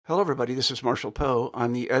Hello, everybody. This is Marshall Poe.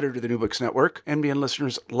 I'm the editor of the New Books Network. NBN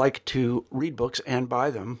listeners like to read books and buy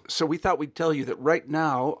them. So we thought we'd tell you that right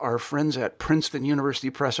now, our friends at Princeton University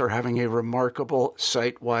Press are having a remarkable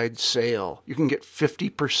site-wide sale. You can get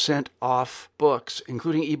 50% off books,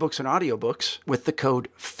 including ebooks and audiobooks, with the code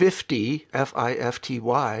 50,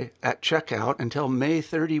 F-I-F-T-Y, at checkout until May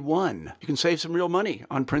 31. You can save some real money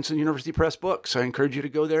on Princeton University Press books. I encourage you to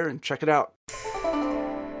go there and check it out.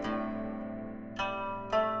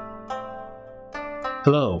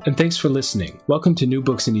 Hello, and thanks for listening. Welcome to New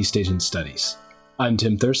Books in East Asian Studies. I'm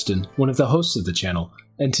Tim Thurston, one of the hosts of the channel,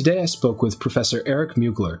 and today I spoke with Professor Eric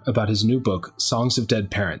Mugler about his new book, Songs of Dead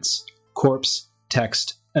Parents, Corpse,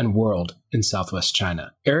 Text, and World in Southwest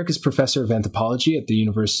China. Eric is professor of anthropology at the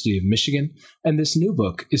University of Michigan, and this new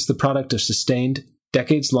book is the product of sustained,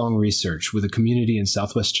 decades-long research with a community in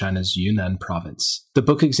Southwest China's Yunnan province. The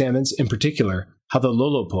book examines, in particular, how the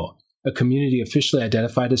Lolopo, a community officially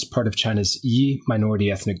identified as part of China's Yi minority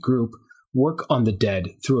ethnic group, work on the dead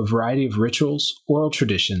through a variety of rituals, oral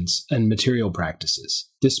traditions, and material practices.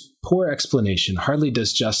 This poor explanation hardly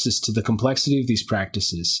does justice to the complexity of these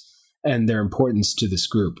practices and their importance to this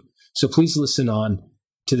group. So please listen on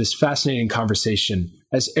to this fascinating conversation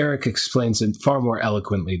as Eric explains it far more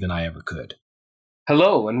eloquently than I ever could.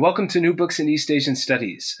 Hello, and welcome to New Books in East Asian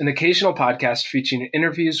Studies, an occasional podcast featuring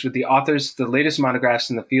interviews with the authors of the latest monographs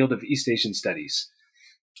in the field of East Asian Studies.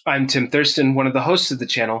 I'm Tim Thurston, one of the hosts of the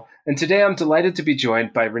channel, and today I'm delighted to be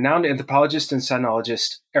joined by renowned anthropologist and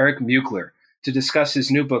sinologist Eric Mugler to discuss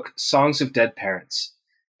his new book, Songs of Dead Parents.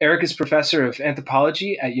 Eric is professor of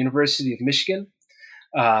anthropology at University of Michigan.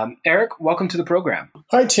 Eric, welcome to the program.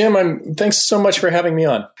 Hi, Tim. Thanks so much for having me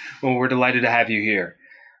on. Well, we're delighted to have you here.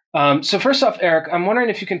 So first off, Eric, I'm wondering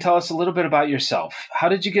if you can tell us a little bit about yourself. How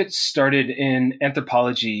did you get started in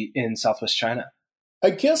anthropology in Southwest China? I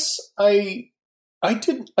guess I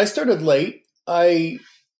started late. I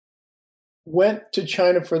went to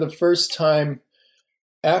China for the first time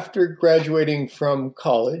after graduating from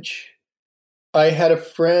college. I had a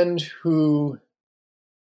friend who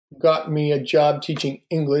got me a job teaching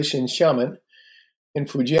English in Xiamen in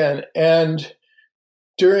Fujian. And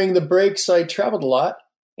during the breaks, I traveled a lot.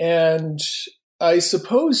 And I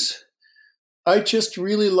suppose I just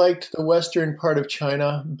really liked the western part of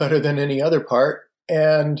China better than any other part,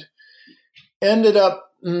 and ended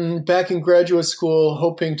up back in graduate school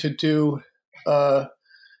hoping to do a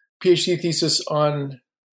PhD thesis on,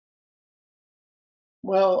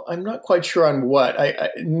 well, I'm not quite sure on what. I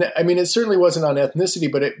mean, it certainly wasn't on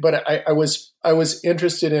ethnicity, but I was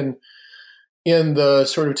interested in the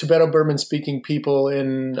sort of Tibeto-Burman speaking people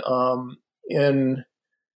in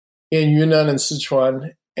Yunnan and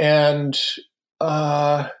Sichuan. And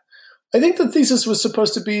I think the thesis was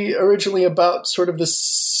supposed to be originally about sort of the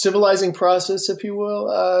civilizing process, if you will,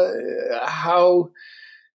 how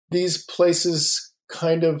these places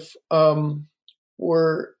kind of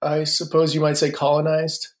were, I suppose you might say,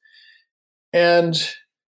 colonized. And,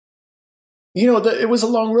 it was a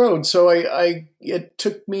long road. So it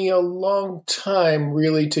took me a long time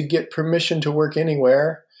really to get permission to work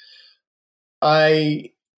anywhere.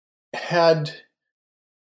 I had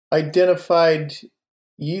identified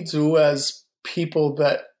Yizhu as people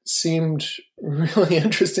that seemed really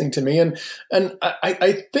interesting to me. And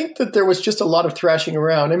I think that there was just a lot of thrashing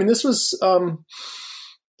around. I mean, this was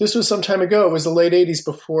some time ago. It was the late 80s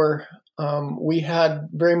before we had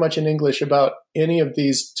very much in English about any of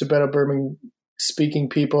these Tibeto-Burman speaking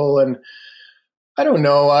people. And I don't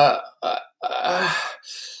know,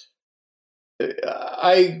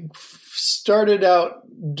 I started out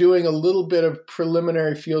doing a little bit of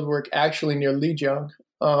preliminary field work actually near Lijiang,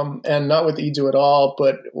 and not with Yizhu at all,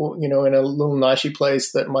 but in a little nashi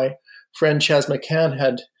place that my friend Chas McCann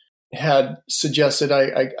had suggested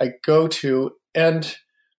I go to. And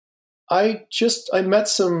I met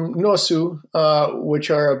some Nosu,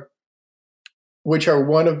 which are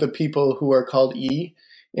one of the people who are called Yi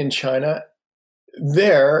in China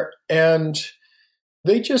there, and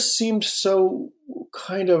they just seemed so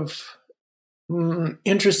kind of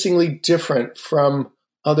interestingly different from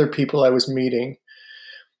other people I was meeting.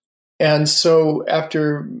 And so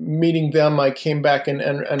after meeting them, I came back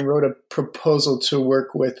and wrote a proposal to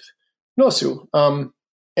work with Nosu.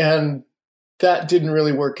 And that didn't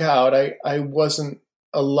really work out. I wasn't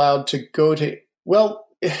allowed to go to,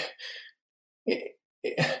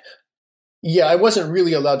 I wasn't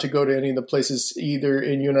really allowed to go to any of the places either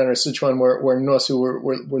in Yunnan or Sichuan where Nosu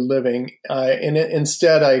were living. And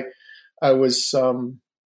instead, I was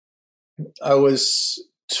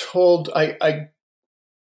told I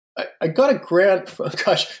I got a grant from,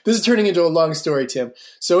 gosh, this is turning into a long story, Tim.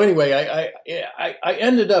 So anyway, I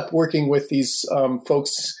ended up working with these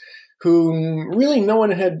folks who really no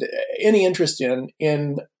one had any interest in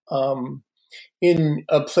a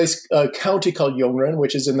county called Yongren,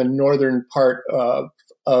 which is in the northern part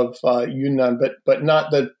of Yunnan, but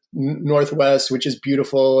not the northwest, which is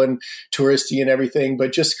beautiful and touristy and everything,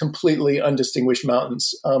 but just completely undistinguished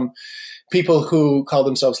mountains. People who call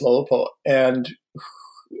themselves Lolopo. And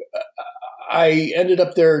I ended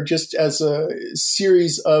up there just as a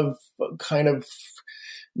series of kind of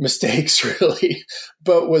mistakes, really,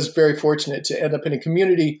 but was very fortunate to end up in a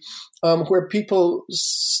community where people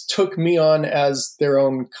took me on as their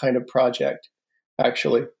own kind of project,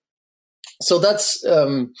 actually. So that's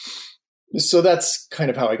kind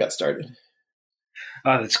of how I got started.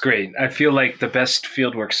 Oh, that's great. I feel like the best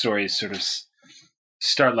fieldwork stories sort of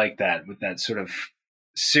start like that, with that sort of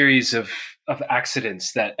series of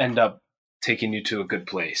accidents that end up taking you to a good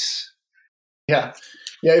place. Yeah,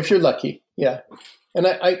 if you're lucky. Yeah, and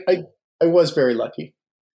I was very lucky.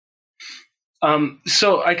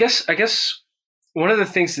 So I guess one of the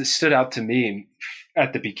things that stood out to me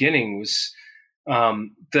at the beginning was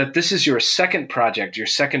that this is your second project, your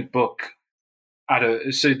second book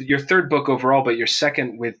so your third book overall, but your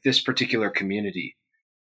second with this particular community.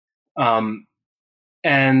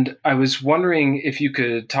 And I was wondering if you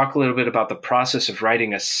could talk a little bit about the process of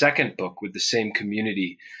writing a second book with the same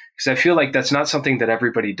community, because I feel like that's not something that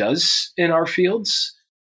everybody does in our fields.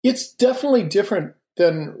 It's definitely different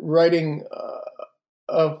than writing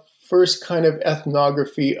a first kind of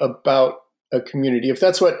ethnography about a community. If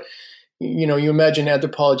that's what, you imagine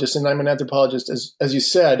anthropologists, and I'm an anthropologist, as you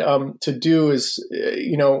said, to do is,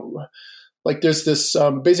 like there's this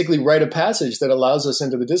basically rite of passage that allows us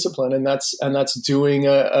into the discipline, and that's doing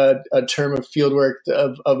a term of fieldwork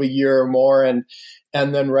of a year or more, and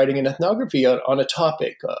then writing an ethnography on a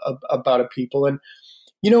topic about a people. And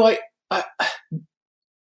I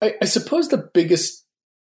suppose the biggest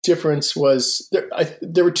difference was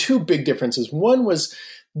there were two big differences. One was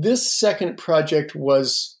this second project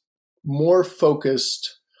was more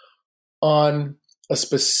focused on a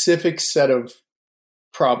specific set of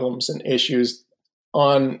problems and issues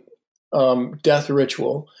on death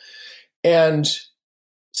ritual, and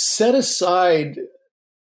set aside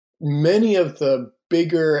many of the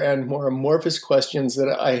bigger and more amorphous questions that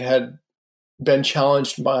I had been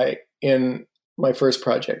challenged by in my first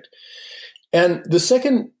project. And the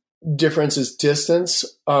second difference is distance.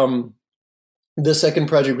 The second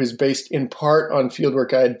project was based in part on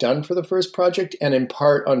fieldwork I had done for the first project, and in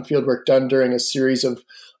part on fieldwork done during a series of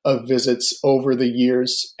visits over the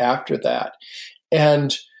years after that.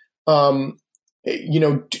 And, doing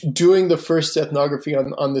the first ethnography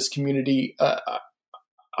on this community,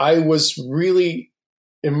 I was really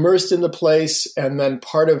immersed in the place. And then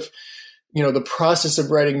part of, the process of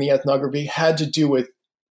writing the ethnography had to do with,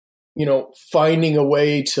 finding a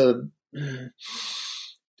way to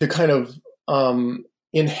kind of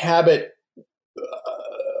inhabit,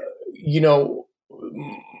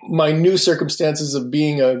 my new circumstances of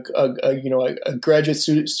being a graduate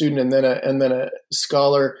student and then a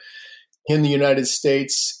scholar in the United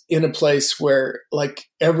States, in a place where, like,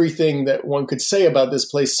 everything that one could say about this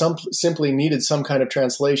place simply needed some kind of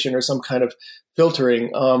translation or some kind of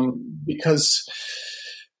filtering, because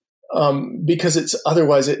it's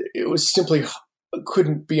otherwise it was simply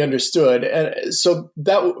couldn't be understood. And so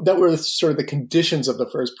that were sort of the conditions of the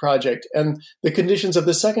first project. And the conditions of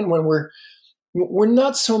the second one were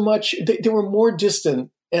not so much, they were more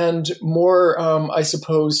distant and more, I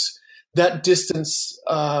suppose, that distance,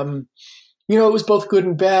 it was both good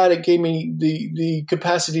and bad. It gave me the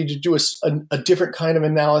capacity to do a different kind of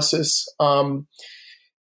analysis.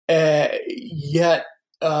 Yet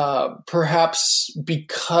perhaps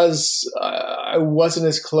because I wasn't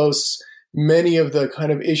as close, many of the kind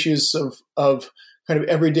of issues of kind of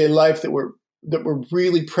everyday life that were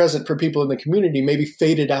really present for people in the community maybe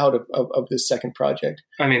faded out of this second project.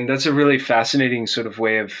 I mean, that's a really fascinating sort of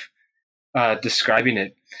way of describing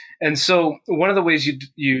it. And so one of the ways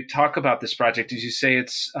you talk about this project is you say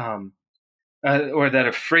it's, or that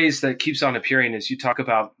a phrase that keeps on appearing is you talk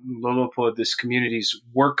about Lolopo, this community's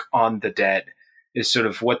work on the dead, is sort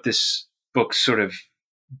of what this book sort of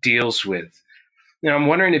deals with. Now, I'm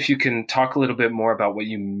wondering if you can talk a little bit more about what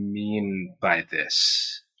you mean by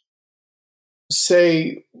this.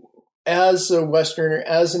 Say, as a Westerner,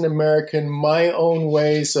 as an American, my own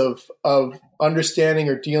ways of understanding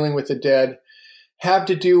or dealing with the dead have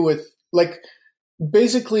to do with, like,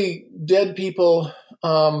 basically dead people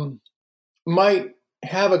might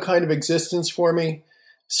have a kind of existence for me.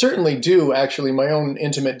 certainly do actually my own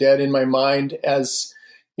intimate dead in my mind as,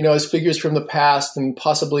 as figures from the past, and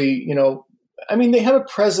possibly, they have a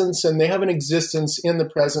presence and they have an existence in the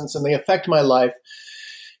presence and they affect my life.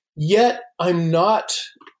 Yet I'm not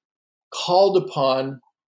called upon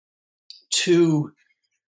to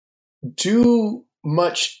do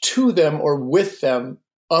much to them or with them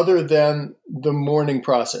other than the mourning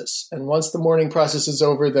process. And once the mourning process is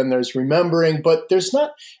over, then there's remembering, but there's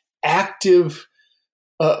not active,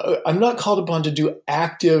 I'm not called upon to do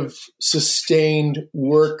active, sustained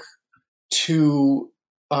work to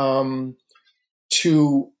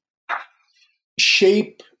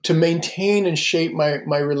shape, to maintain and shape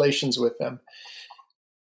my relations with them.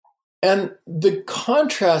 And the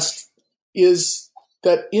contrast is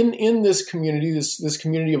that in this community, this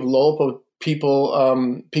community of Lolpo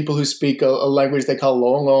people, people who speak a language they call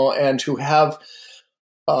Longo, and who have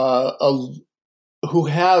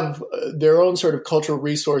their own sort of cultural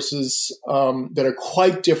resources that are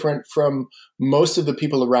quite different from most of the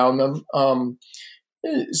people around them,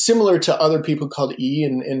 similar to other people called Yi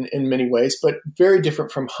in many ways, but very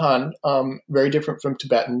different from Han, very different from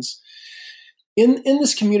Tibetans. In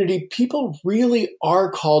this community, people really are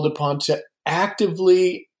called upon to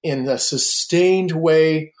actively, in a sustained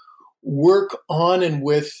way, work on and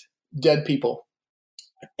with dead people.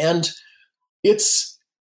 And it's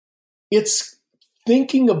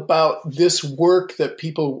thinking about this work that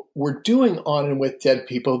people were doing on and with dead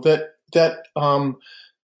people that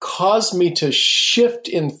caused me to shift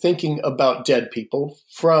in thinking about dead people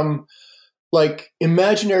from like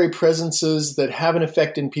imaginary presences that have an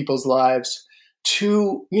effect in people's lives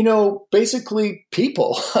to, basically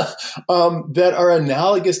people that are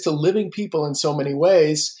analogous to living people in so many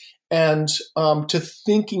ways, and to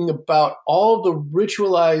thinking about all the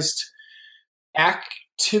ritualized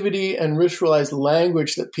activity and ritualized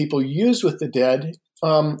language that people use with the dead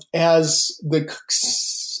as the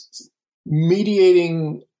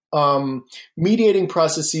mediating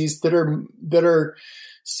processes that are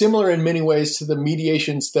similar in many ways to the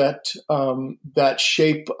mediations that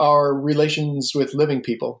shape our relations with living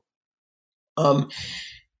people.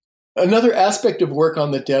 Another aspect of work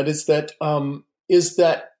on the dead is that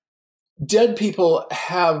dead people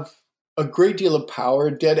have a great deal of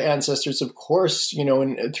power. Dead ancestors, of course,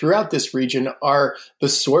 and throughout this region are the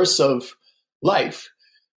source of life.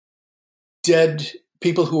 Dead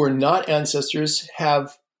people who are not ancestors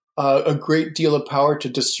have a great deal of power to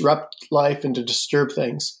disrupt life and to disturb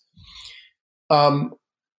things.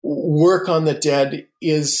 Work on the dead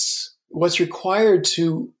is what's required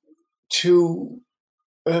to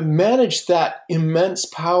manage that immense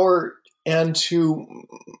power and to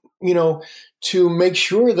make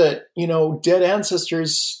sure that, dead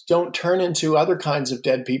ancestors don't turn into other kinds of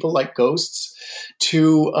dead people like ghosts,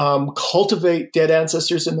 to cultivate dead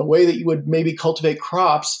ancestors in the way that you would maybe cultivate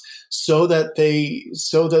crops so that they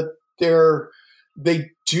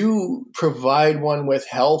do provide one with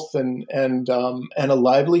health and a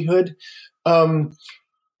livelihood,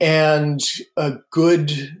 and a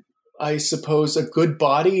good, I suppose, a good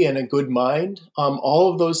body and a good mind,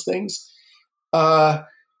 all of those things.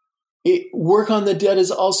 Work on the dead is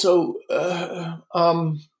also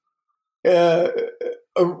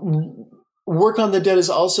work on the dead is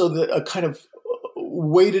also a kind of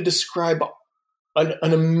way to describe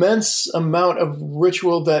an immense amount of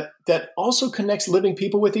ritual that also connects living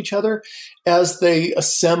people with each other as they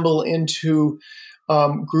assemble into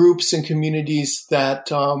groups and communities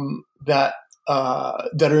that are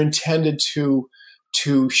intended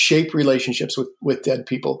to shape relationships with dead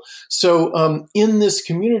people. So in this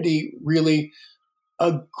community, really,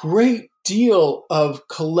 a great deal of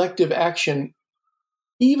collective action,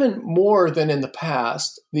 even more than in the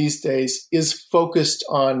past these days, is focused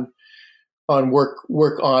on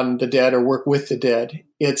work on the dead or work with the dead.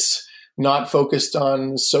 It's not focused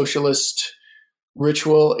on socialist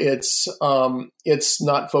ritual. It's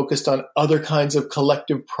not focused on other kinds of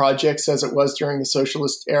collective projects as it was during the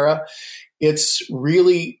socialist era. It's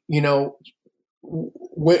really, the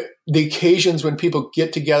occasions when people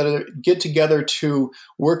get together to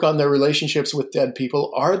work on their relationships with dead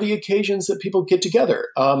people are the occasions that people get together,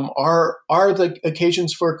 are the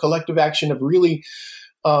occasions for collective action of really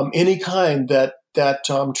any kind that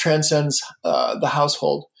transcends the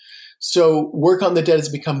household. So work on the dead has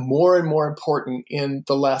become more and more important in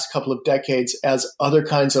the last couple of decades as other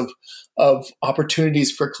kinds of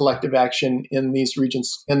opportunities for collective action in these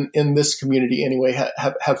regions, in this community anyway,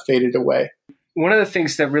 have faded away. One of the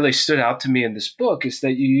things that really stood out to me in this book is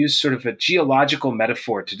that you use sort of a geological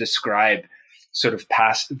metaphor to describe sort of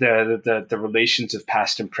past the relations of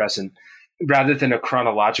past and present rather than a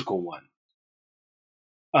chronological one.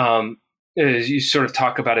 you sort of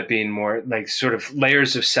talk about it being more like sort of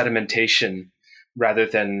layers of sedimentation rather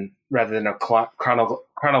than a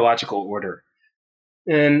chronological order.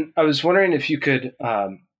 And I was wondering if you could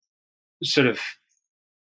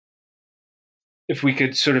if we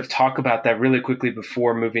could sort of talk about that really quickly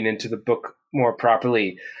before moving into the book more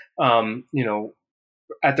properly.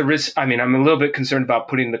 At the risk, I mean, I'm a little bit concerned about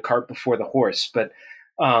putting the cart before the horse, but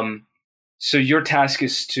so your task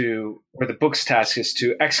is or the book's task is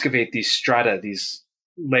to excavate these strata, these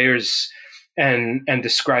layers, and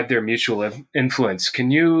describe their mutual influence.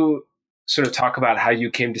 Can you sort of talk about how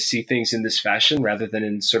you came to see things in this fashion rather than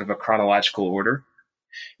in sort of a chronological order?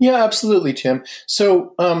 Yeah, absolutely, Tim.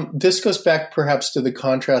 So this goes back perhaps to the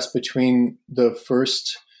contrast between the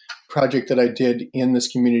first project that I did in this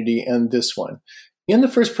community and this one. In the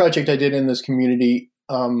first project I did in this community,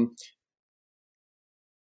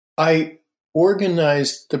 I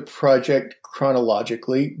organized the project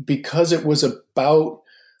chronologically because it was about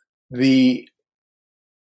the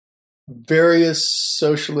various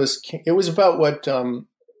socialist. It was about what.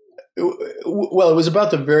 It was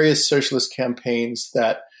about the various socialist campaigns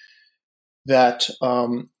that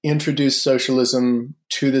introduced socialism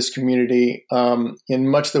to this community in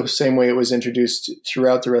much the same way it was introduced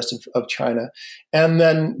throughout the rest of China, and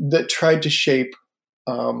then that tried to shape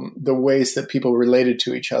the ways that people related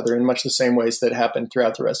to each other in much the same ways that happened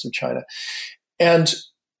throughout the rest of China. And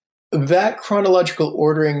that chronological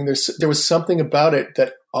ordering, there was something about it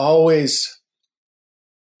that always,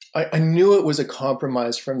 I knew it was a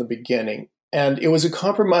compromise from the beginning. And it was a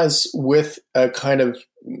compromise with a kind of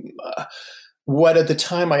what at the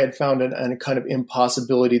time I had found a kind of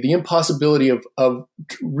impossibility, the impossibility of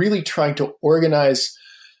really trying to organize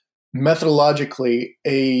methodologically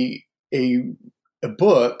a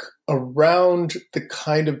book around the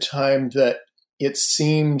kind of time that it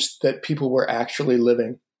seemed that people were actually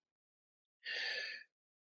living.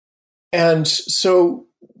 And so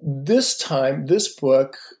this time, this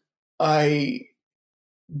book, I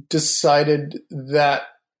decided that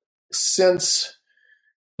since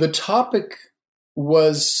the topic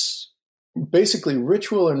was basically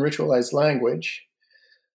ritual and ritualized language,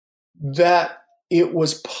 that it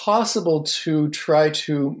was possible to try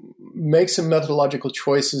to make some methodological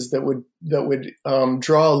choices that would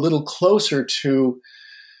draw a little closer to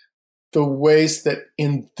the ways that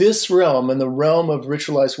in this realm, in the realm of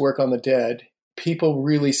ritualized work on the dead, people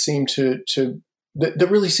really seem that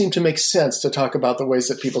really seem to make sense to talk about the ways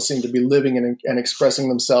that people seem to be living and expressing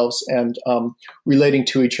themselves and relating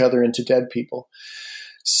to each other and to dead people.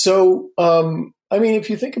 So, I mean, if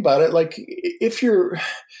you think about it, like if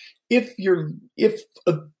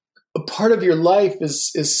a part of your life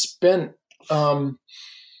is spent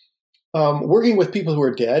working with people who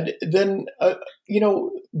are dead, then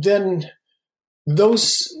then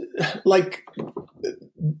those like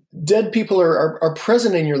dead people are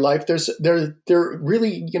present in your life. They're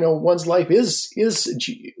really, one's life is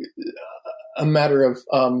a matter of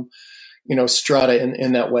strata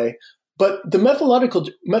in that way. But the methodological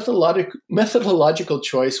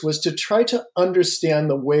choice was to try to understand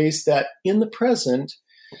the ways that in the present,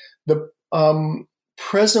 the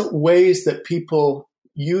present ways that people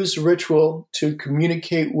use ritual to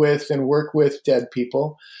communicate with and work with dead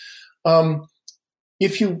people.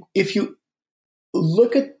 If you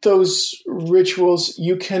look at those rituals,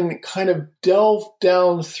 you can kind of delve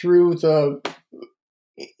down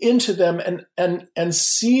into them and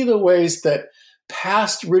see the ways that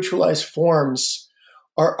past ritualized forms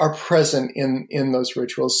are present in those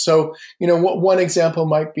rituals. So, one example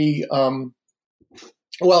might be, I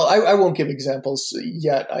won't give examples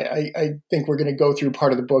yet. I think we're going to go through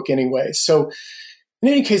part of the book anyway. So in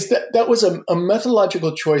any case, that was a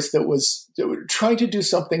methodological choice that was trying to do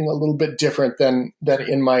something a little bit different than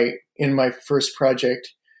in my first project,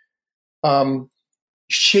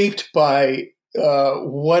 shaped by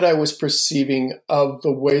what I was perceiving of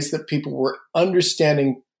the ways that people were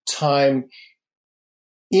understanding time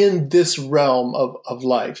in this realm of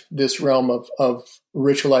life, this realm of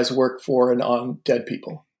ritualized work for and on dead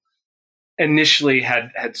people. Initially had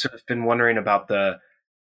sort of been wondering about the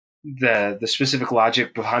specific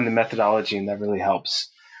logic behind the methodology, and that really helps.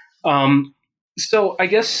 So I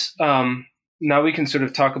guess now we can sort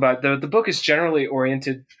of talk about the book is generally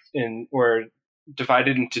oriented or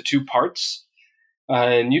divided into two parts.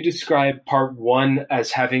 And you describe part one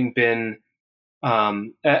as having been,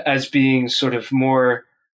 as being sort of more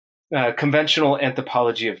conventional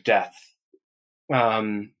anthropology of death,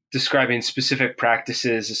 describing specific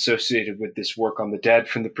practices associated with this work on the dead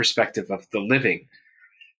from the perspective of the living.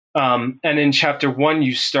 And in chapter one,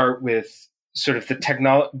 you start with sort of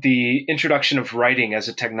the introduction of writing as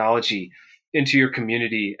a technology into your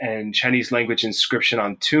community and Chinese language inscription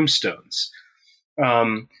on tombstones.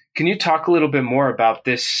 Can you talk a little bit more about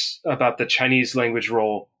the Chinese language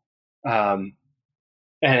role in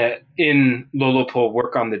Lolopo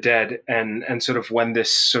Work on the Dead, and sort of when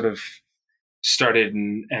this sort of started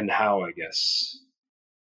and how, I guess?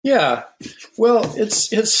 Yeah, well, it's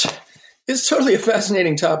totally a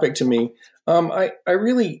fascinating topic to me. I'm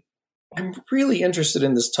really interested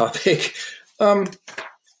in this topic.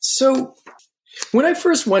 So when I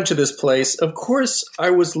first went to this place, of course, I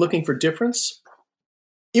was looking for difference.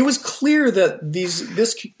 It was clear that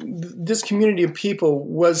this community of people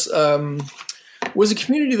was a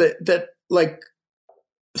community that like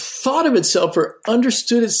thought of itself or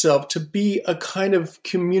understood itself to be a kind of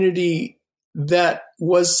community that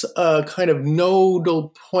was a kind of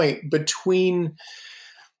nodal point between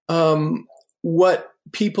what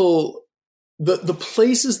people, the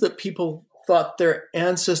places that people thought their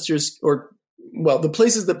ancestors, the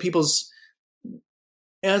places that people's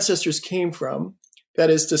ancestors came from. That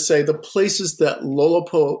is to say, the places that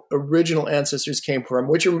Lolopo original ancestors came from,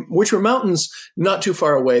 which were mountains not too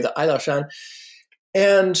far away, the Ailaoshan,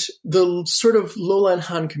 and the sort of lowland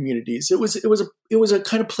Han communities. It was a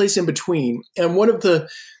kind of place in between. And one of the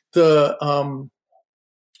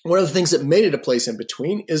things that made it a place in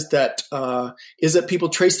between is that people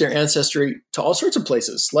trace their ancestry to all sorts of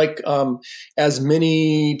places, like as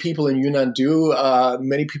many people in Yunnan do.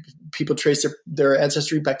 Many people trace their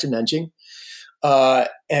ancestry back to Nanjing.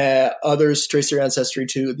 Others trace their ancestry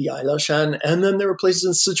to the Ailaoshan, and then there were places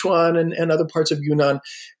in Sichuan and other parts of Yunnan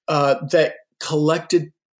that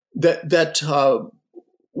collected that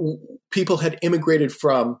people had immigrated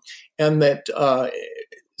from, and that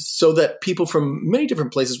so that people from many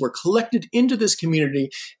different places were collected into this community.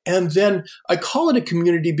 And then I call it a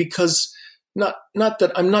community because not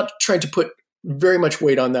that I'm not trying to put very much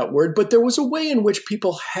weight on that word, but there was a way in which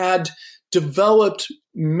people had developed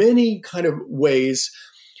many kind of ways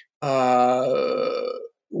of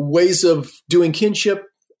doing kinship,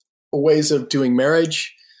 ways of doing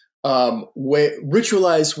marriage,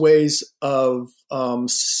 ritualized ways of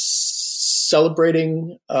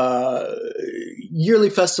celebrating yearly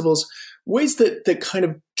festivals, ways that kind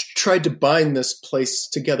of tried to bind this place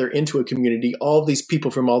together into a community, all of these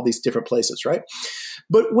people from all these different places, right?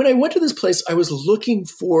 But when I went to this place, I was looking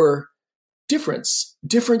for difference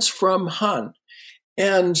from Han.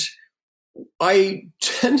 And I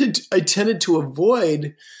tended to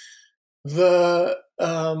avoid the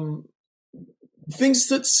things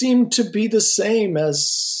that seemed to be the same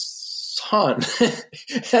as Han.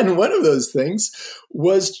 And one of those things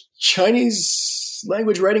was Chinese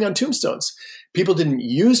language writing on tombstones. People didn't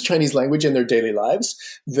use Chinese language in their daily lives.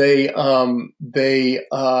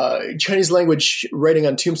 Chinese language writing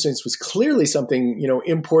on tombstones was clearly something,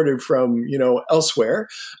 imported from, elsewhere.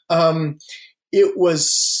 It was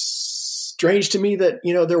strange to me that,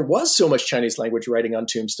 there was so much Chinese language writing on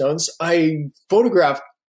tombstones. I photographed,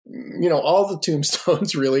 all the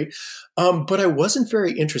tombstones really, but I wasn't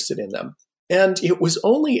very interested in them. And it was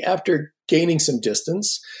only after gaining some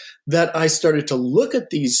distance that I started to look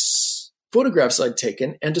at these photographs I'd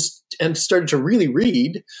taken and started to really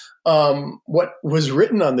read what was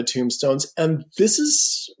written on the tombstones. And this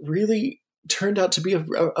is really turned out to be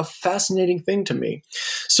a fascinating thing to me.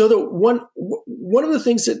 So one of the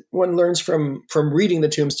things that one learns from reading the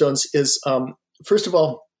tombstones is, first of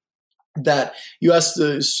all, that you asked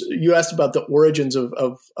about the origins of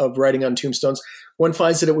writing on tombstones. One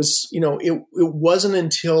finds that it was, it wasn't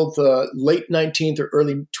until the late 19th or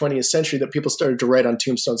early 20th century that people started to write on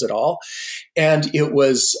tombstones at all. And it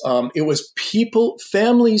was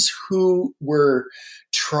families who were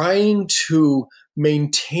trying to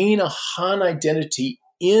maintain a Han identity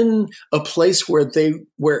in a place where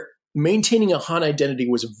maintaining a Han identity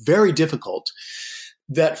was very difficult,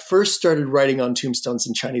 that first started writing on tombstones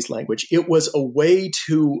in Chinese language. It was a way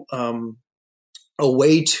to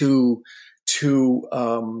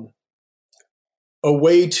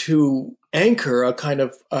anchor a kind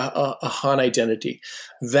of a Han identity.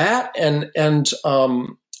 That and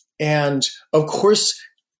of course,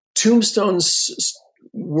 tombstones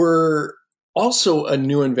were also a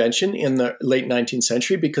new invention in the late 19th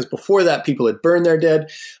century, because before that, people had burned their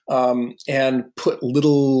dead and put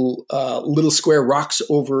little square rocks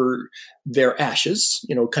over their ashes,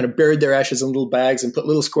 kind of buried their ashes in little bags and put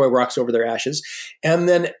little square rocks over their ashes. And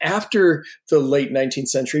then after the late 19th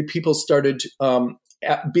century, people started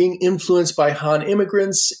being influenced by Han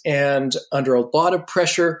immigrants and under a lot of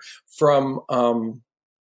pressure from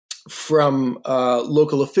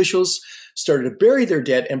local officials started to bury their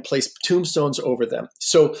dead and place tombstones over them.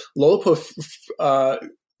 So Lolapo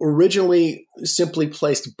originally simply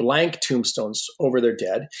placed blank tombstones over their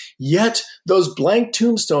dead, yet those blank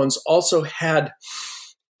tombstones also had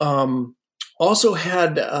kind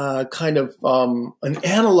of an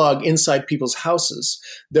analog inside people's houses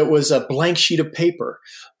that was a blank sheet of paper.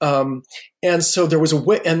 And so there was a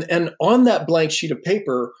way, and on that blank sheet of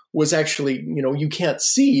paper was actually, you can't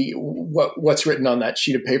see what's written on that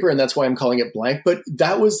sheet of paper, and that's why I'm calling it blank. But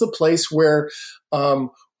that was the place where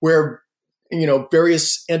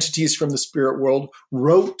various entities from the spirit world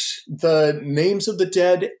wrote the names of the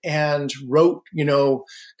dead and wrote,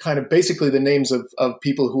 kind of basically the names of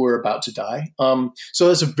people who were about to die. So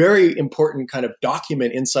that's a very important kind of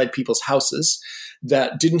document inside people's houses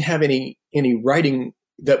that didn't have any writing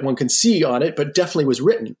that one can see on it, but definitely was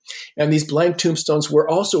written. And these blank tombstones were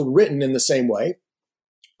also written in the same way.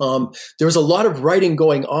 There was a lot of writing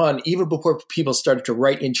going on even before people started to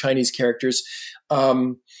write in Chinese characters.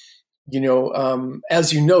 As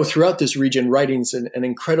you know, throughout this region, writing's an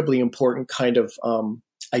incredibly important kind of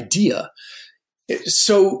idea.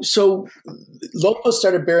 So Lolapo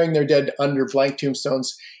started burying their dead under blank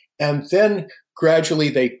tombstones, and then gradually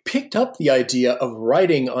they picked up the idea of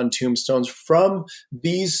writing on tombstones from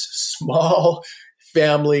these small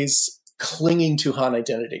families clinging to Han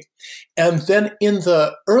identity. And then in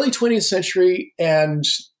the early 20th century and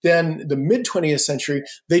then the mid 20th century,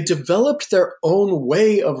 they developed their own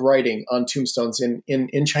way of writing on tombstones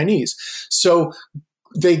in Chinese. So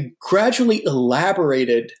they gradually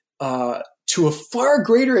elaborated to a far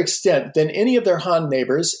greater extent than any of their Han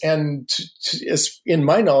neighbors, and in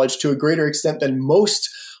my knowledge, to a greater extent than most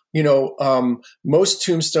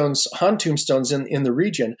tombstones, Han tombstones in the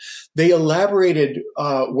region. They elaborated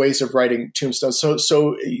ways of writing tombstones.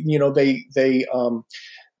 So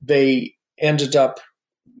they ended up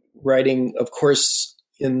writing, of course,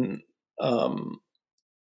 in some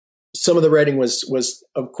of the writing was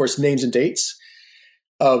of course names and dates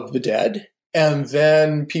of the dead. And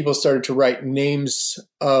then people started to write names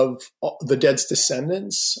of the dead's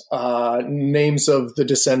descendants, names of the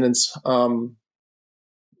descendants,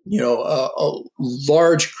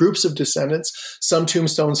 large groups of descendants. Some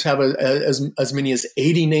tombstones have as many as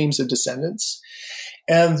 80 names of descendants.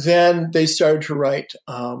 And then they started to write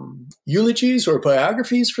eulogies or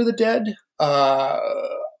biographies for the dead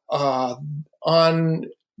on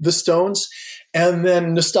the stones, and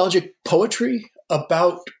then nostalgic poetry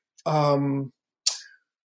about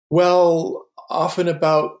often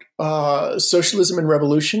about socialism and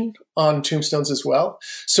revolution on tombstones as well.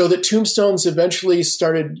 So that tombstones eventually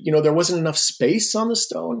started, there wasn't enough space on the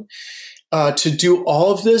stone to do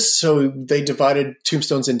all of this. So they divided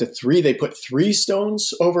tombstones into three. They put 3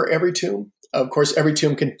 stones over every tomb. Of course, every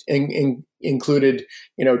tomb included,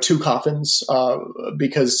 2 coffins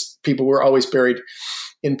because people were always buried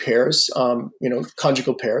in pairs,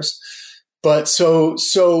 conjugal pairs. But so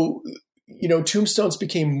tombstones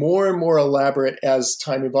became more and more elaborate as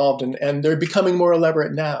time evolved, and they're becoming more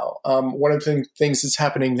elaborate now. One of the things that's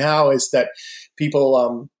happening now is that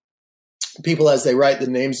people, as they write the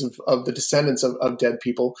names of the descendants of dead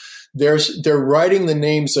people, they're writing the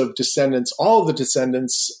names of descendants, all of the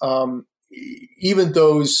descendants, even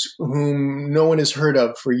those whom no one has heard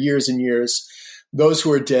of for years and years, those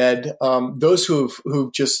who are dead, those who've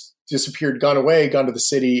just disappeared, gone away, gone to the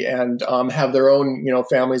city, and have their own,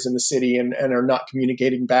 families in the city and are not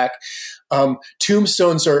communicating back.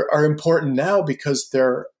 Tombstones are important now because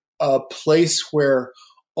they're a place where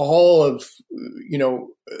all of,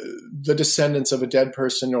 the descendants of a dead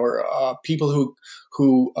person or people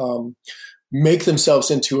who make themselves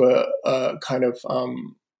into a kind of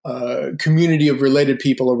community of related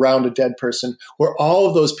people around a dead person, where all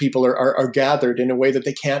of those people are gathered in a way that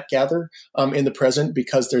they can't gather in the present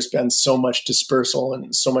because there's been so much dispersal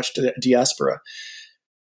and so much diaspora.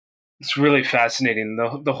 It's really fascinating.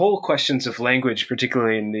 The whole questions of language,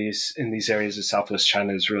 particularly in these areas of Southwest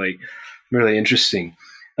China, is really, really interesting.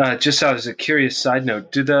 Just as a curious side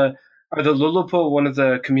note, are the Lulapo one of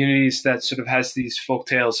the communities that sort of has these folk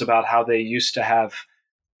tales about how they used to have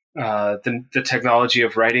the technology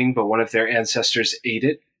of writing, but one of their ancestors ate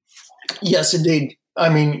it? Yes, indeed. I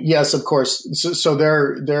mean, yes, of course. So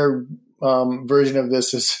their version of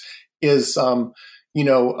this is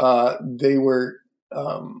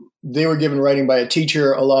they were given writing by a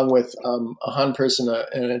teacher along with a Han person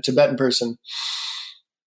and a Tibetan person,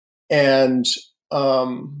 and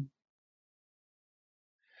the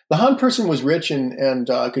Han person was rich and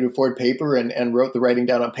could afford paper and wrote the writing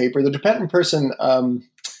down on paper. The Tibetan person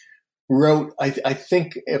wrote, I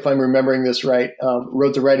think if I'm remembering this right,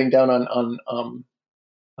 wrote the writing down on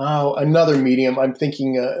another medium. I'm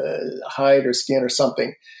thinking hide or skin or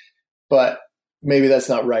something, but maybe that's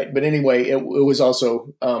not right. But anyway, it was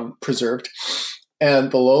also preserved.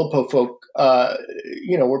 And the Lolapo folk,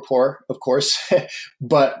 were poor, of course,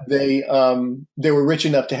 but they were rich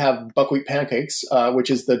enough to have buckwheat pancakes, which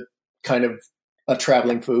is the kind of a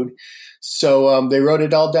traveling food. So they wrote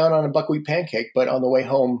it all down on a buckwheat pancake, but on the way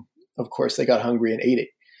home, of course, they got hungry and ate it.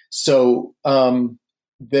 So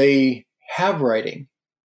they have writing.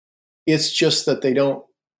 It's just that they don't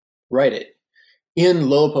write it. In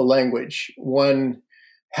Lolapo language, one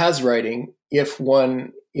has writing if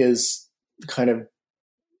one is kind of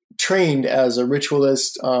trained as a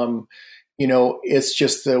ritualist. It's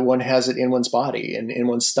just that one has it in one's body and in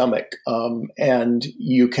one's stomach, and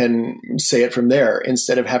you can say it from there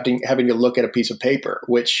instead of having to look at a piece of paper,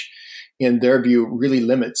 which in their view really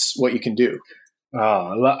limits what you can do. Oh,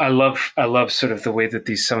 I love sort of the way that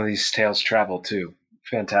some of these tales travel too.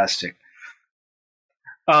 Fantastic.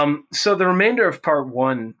 So the remainder of part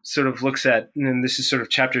 1 sort of looks at, and this is sort of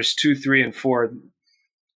chapters 2, 3, and 4,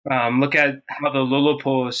 look at how the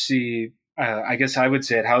Lolapo see, I guess I would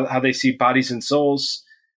say it, how they see bodies and souls,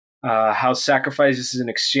 how sacrifices and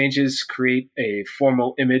exchanges create a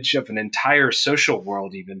formal image of an entire social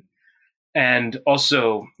world even. And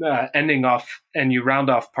also ending off, and you round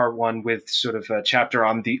off part 1 with sort of a chapter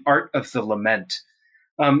on the art of the lament.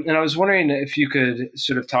 And I was wondering if you could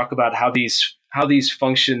sort of talk about how these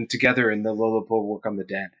function together in the Lolapo work on the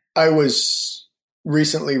dead. I was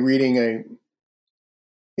recently reading an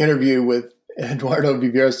interview with Eduardo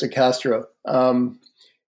Viveros de Castro.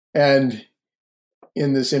 And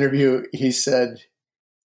in this interview, he said,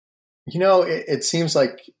 it seems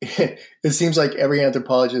like every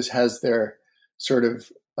anthropologist has their sort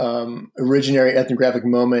of originary ethnographic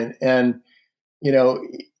moment. And,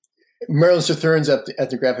 Merlin Strathern's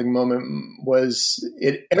ethnographic moment was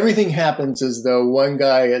everything happens as though one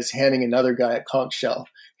guy is handing another guy a conch shell,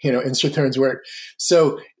 in Strathern's work.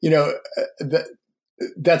 So,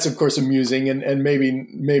 that's of course amusing and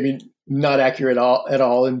maybe not accurate at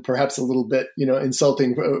all, and perhaps a little bit,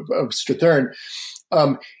 insulting of Strathern.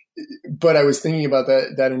 But I was thinking about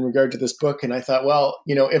that in regard to this book, and I thought, well,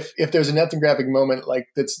 if there's an ethnographic moment like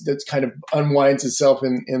that's kind of unwinds itself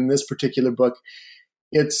in this particular book,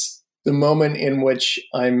 it's the moment in which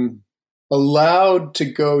I'm allowed to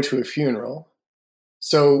go to a funeral.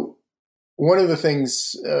 So one of the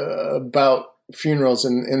things about funerals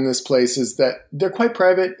in this place is that they're quite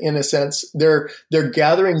private in a sense. They're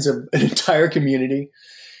gatherings of an entire community,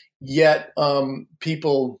 yet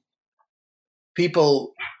people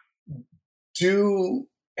do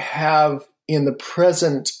have in the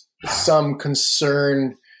present some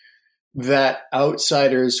concern that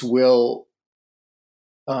outsiders will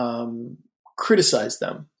criticize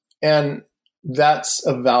them. And that's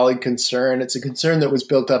a valid concern. It's a concern that was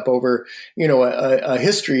built up over, a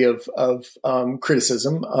history of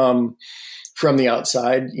criticism from the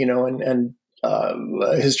outside, and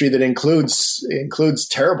a history that includes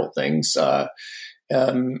terrible things, and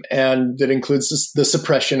that includes the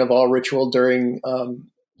suppression of all ritual during the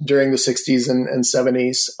 60s and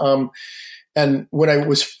 70s. And when I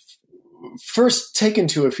was first taken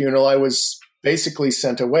to a funeral, I was basically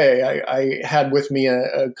sent away. I had with me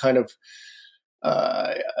a kind of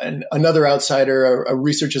another outsider, a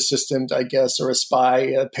research assistant, I guess, or a spy,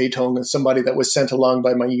 a peitong, somebody that was sent along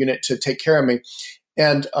by my unit to take care of me.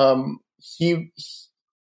 And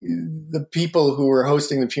the people who were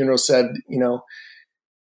hosting the funeral said,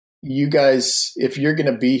 you guys, if you're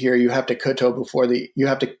going to be here, you have to koto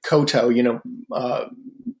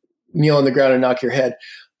kneel on the ground and knock your head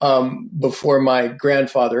before my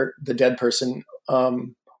grandfather, the dead person,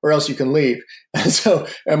 or else you can leave. And so,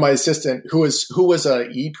 and my assistant, who was a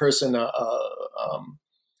E person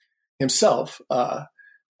himself,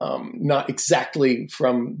 not exactly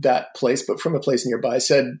from that place, but from a place nearby,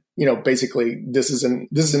 said, basically, this is an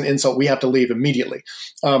insult. We have to leave immediately.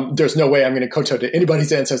 There's no way I'm going to koto to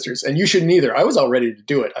anybody's ancestors, and you shouldn't either. I was all ready to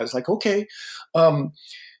do it. I was like, okay.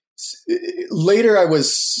 Later, I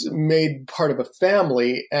was made part of a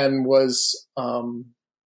family and was, and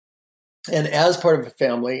as part of a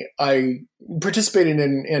family, I participated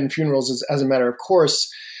in funerals as a matter of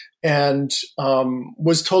course, and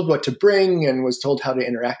was told what to bring and was told how to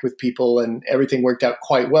interact with people, and everything worked out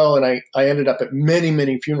quite well. And I ended up at many,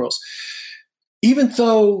 many funerals, even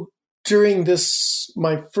though during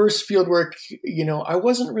my first field work, I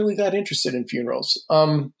wasn't really that interested in funerals.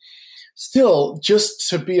 still, just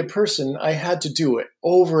to be a person, I had to do it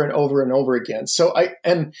over and over and over again. So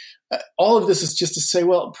all of this is just to say,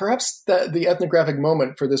 well, perhaps the ethnographic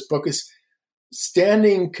moment for this book is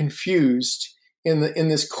standing confused in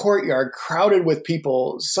this courtyard crowded with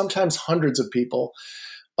people, sometimes hundreds of people,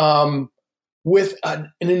 with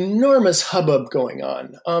an enormous hubbub going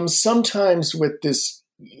on. Sometimes with this,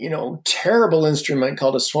 terrible instrument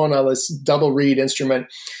called a swona, this double reed instrument,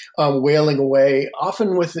 wailing away,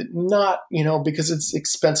 often with it not, because it's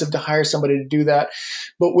expensive to hire somebody to do that,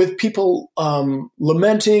 but with people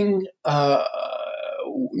lamenting,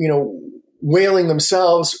 wailing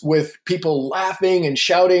themselves, with people laughing and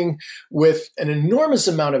shouting, with an enormous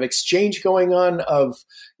amount of exchange going on of,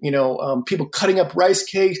 people cutting up rice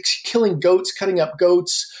cakes, killing goats, cutting up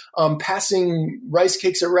goats, passing rice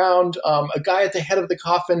cakes around, a guy at the head of the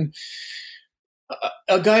coffin,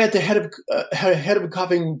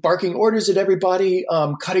 barking orders at everybody,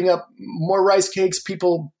 cutting up more rice cakes,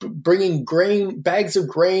 people bringing bags of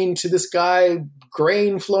grain to this guy,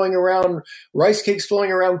 grain flowing around, rice cakes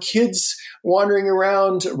flowing around, kids wandering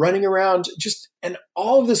around, running around, and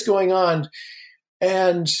all of this going on,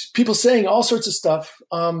 and people saying all sorts of stuff,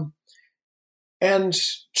 and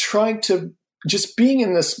trying to just being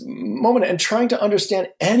in this moment and trying to understand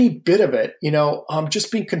any bit of it,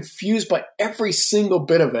 just being confused by every single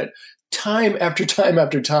bit of it, time after time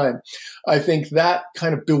after time. I think that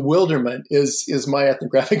kind of bewilderment is my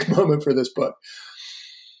ethnographic moment for this book.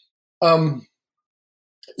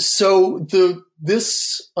 So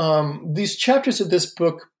these chapters of this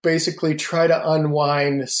book basically try to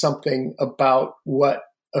unwind something about what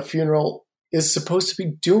a funeral is supposed to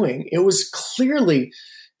be doing. It was clearly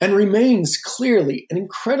and remains clearly an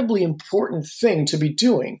incredibly important thing to be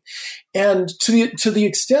doing. And to the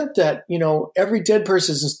extent that, every dead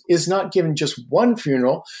person is not given just one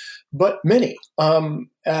funeral, but many. You're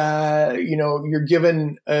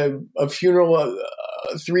given a funeral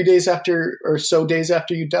 3 days after or so days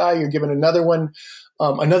after you die. You're given another one,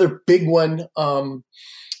 another big one, in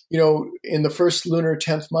the first lunar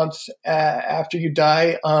 10th month after you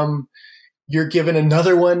die. You're given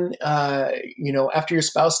another one, after your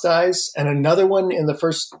spouse dies, and another one in the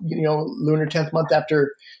first, lunar 10th month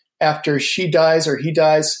after she dies or he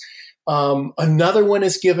dies. Another one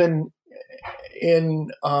is given in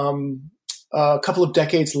a couple of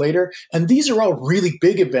decades later. And these are all really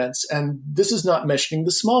big events. And this is not mentioning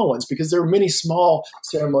the small ones, because there are many small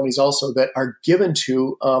ceremonies also that are given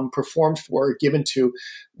to, performed for, given to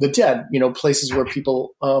the dead, places where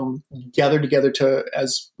people gather together to,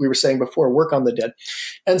 as we were saying before, work on the dead.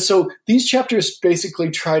 And so these chapters basically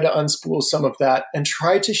try to unspool some of that and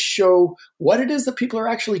try to show what it is that people are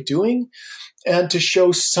actually doing, and to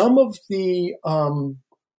show some of the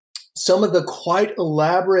quite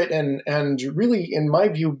elaborate and really, in my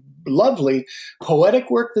view, lovely poetic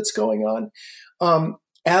work that's going on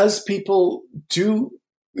as people do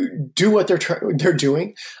what they're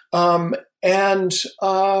doing, and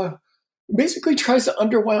basically tries to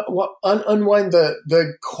unwind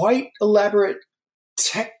the quite elaborate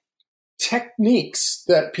techniques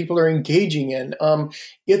that people are engaging in.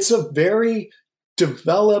 It's a very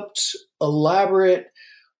developed, elaborate,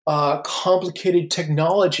 complicated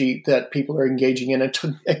technology that people are engaging in, a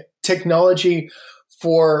technology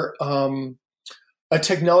for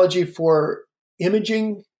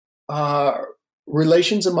imaging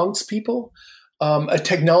relations amongst people, a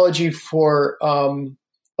technology for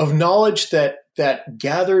of knowledge that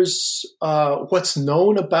gathers what's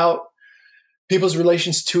known about people's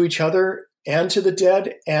relations to each other and to the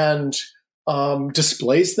dead, and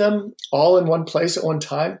displays them all in one place at one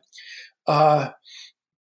time.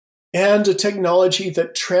 And a technology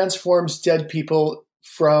that transforms dead people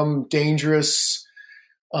from dangerous,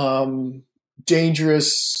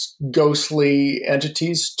 ghostly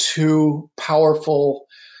entities to powerful,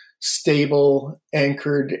 stable,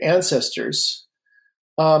 anchored ancestors.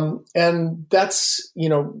 And that's,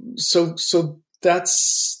 so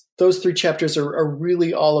that's, those three chapters are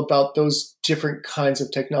really all about those different kinds of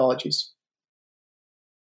technologies.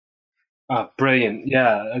 Brilliant.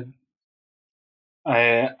 Yeah.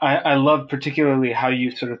 I love particularly how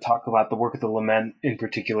you sort of talk about the work of the lament in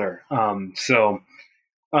particular. But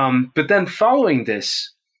then following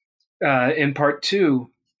this, in part 2,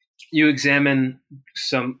 you examine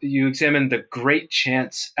the great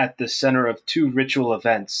chants at the center of 2 ritual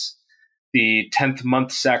events, the 10th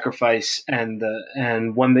month sacrifice and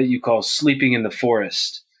one that you call sleeping in the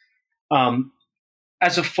forest.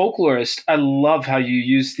 As a folklorist, I love how you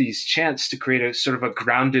use these chants to create a sort of a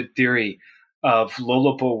grounded theory of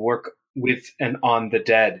Lolopo work with and on the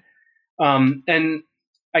dead. And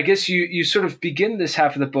I guess you sort of begin this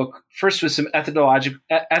half of the book first with some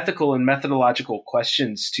ethical and methodological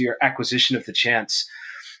questions to your acquisition of the chants,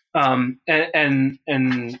 and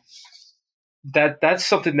that's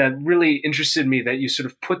something that really interested me, that you sort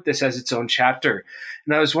of put this as its own chapter.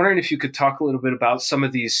 And I was wondering if you could talk a little bit about some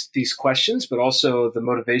of these questions, but also the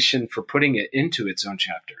motivation for putting it into its own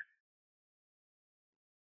chapter.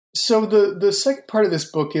 So the second part of this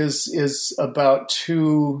book is about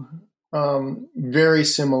two very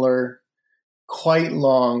similar, quite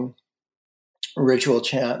long ritual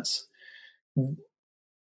chants.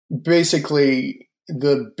 Basically,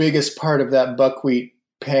 the biggest part of that buckwheat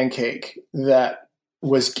pancake that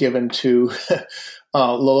was given to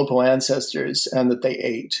Lolopo ancestors and that they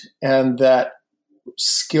ate, and that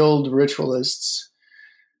skilled ritualists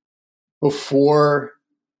before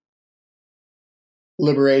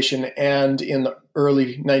liberation and in the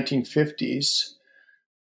early 1950s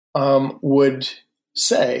would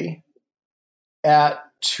say at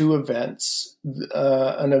two events,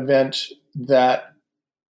 an event that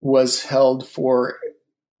was held for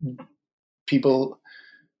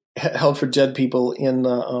dead people in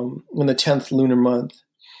the 10th lunar month,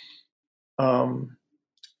 the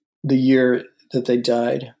year that they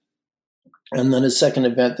died, and then a second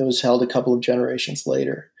event that was held a couple of generations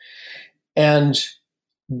later. And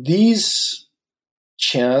these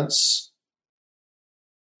chants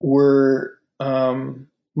were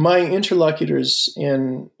my interlocutors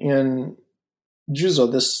in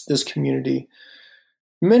Juzo, this community.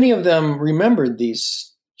 Many of them remembered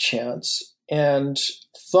these chants and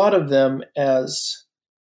thought of them as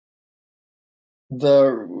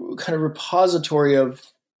the kind of repository of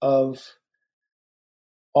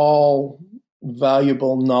all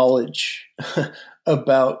valuable knowledge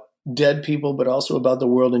about dead people, but also about the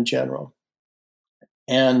world in general.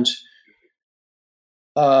 And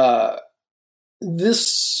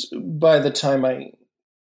this, by the time I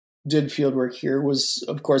did fieldwork here, was,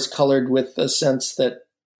 of course, colored with a sense that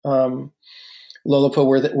Lolopo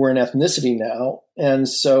were an ethnicity now. And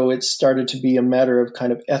so it started to be a matter of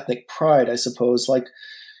kind of ethnic pride, I suppose.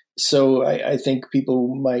 So I think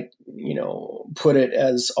people might, put it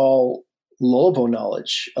as all Lolopo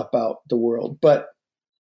knowledge about the world. But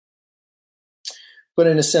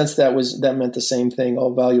in a sense, that meant the same thing,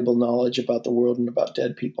 all valuable knowledge about the world and about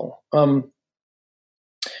dead people.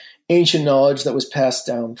 Ancient knowledge that was passed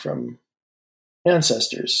down from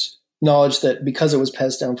ancestors. Knowledge that, because it was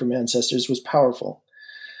passed down from ancestors, was powerful.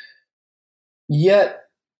 Yet,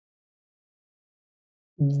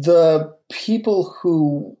 the people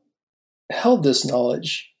who held this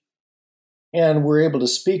knowledge and were able to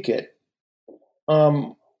speak it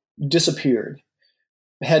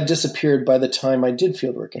had disappeared by the time I did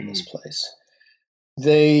fieldwork in this place.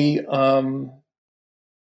 They,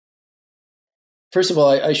 first of all,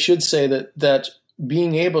 I should say that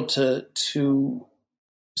being able to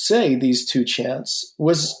say these two chants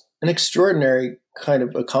was an extraordinary kind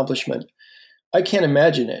of accomplishment. I can't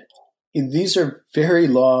imagine it. These are very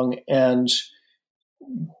long and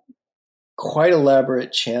quite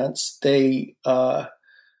elaborate chants.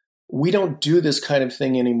 We don't do this kind of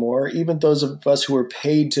thing anymore. Even those of us who are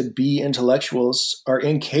paid to be intellectuals are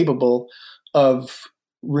incapable of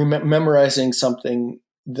memorizing something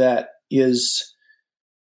that is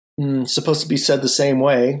supposed to be said the same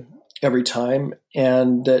way every time,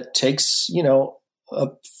 and that takes, a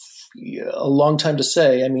long time to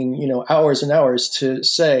say. I mean, hours and hours to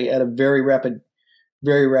say at a very rapid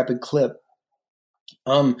clip.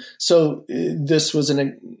 So this was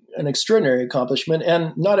an extraordinary accomplishment,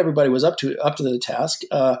 and not everybody was up to the task.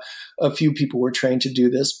 A few people were trained to do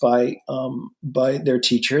this by their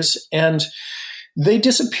teachers, and they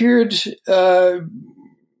disappeared.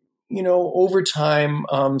 Over time,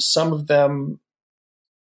 some of them.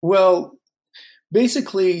 Well,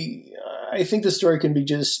 basically, I think the story can be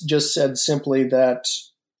just said simply that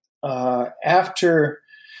after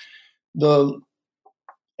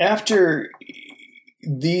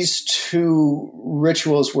these two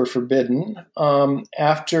rituals were forbidden,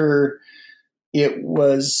 after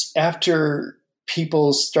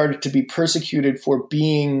people started to be persecuted for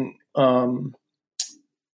being for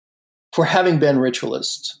having been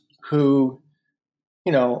ritualists who,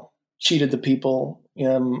 cheated the people.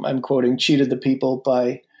 I'm quoting, cheated the people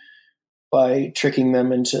by tricking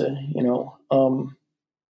them into,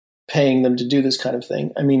 paying them to do this kind of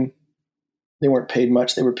thing. I mean, they weren't paid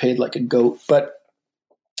much. They were paid like a goat. But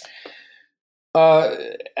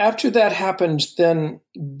after that happened, then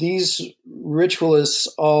these ritualists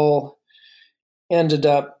all ended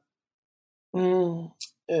up,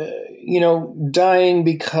 dying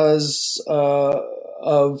because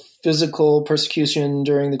of physical persecution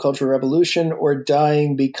during the Cultural Revolution, or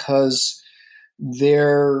dying because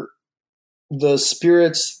the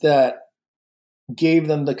spirits that gave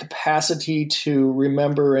them the capacity to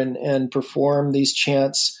remember and perform these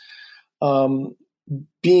chants,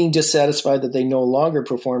 being dissatisfied that they no longer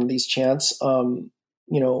performed these chants,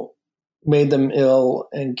 made them ill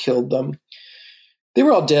and killed them. They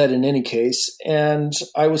were all dead in any case, and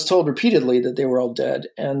I was told repeatedly that they were all dead.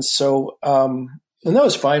 And so, and that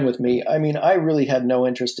was fine with me. I mean, I really had no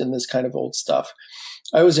interest in this kind of old stuff.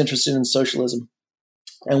 I was interested in socialism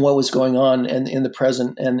and what was going on in the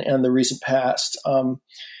present and the recent past.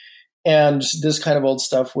 And this kind of old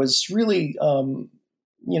stuff was really,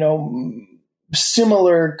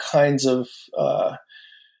 similar kinds of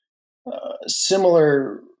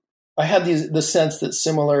similar. I had the sense that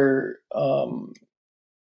similar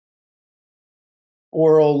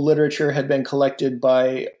oral literature had been collected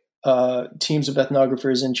by teams of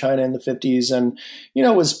ethnographers in China in the 50s, and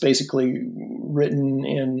was basically written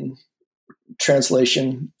in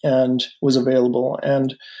translation and was available.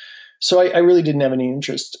 And so I really didn't have any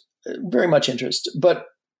very much interest. But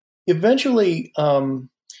eventually,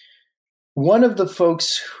 one of the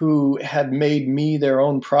folks who had made me their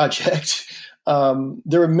own project,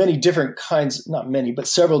 there were many different kinds, not many, but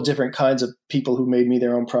several different kinds of people who made me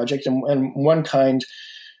their own project. And one kind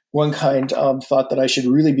thought that I should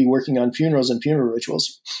really be working on funerals and funeral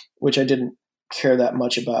rituals, which I didn't care that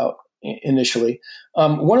much about initially.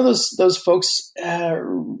 One of those folks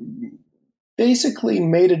basically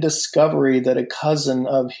made a discovery that a cousin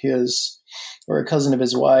of his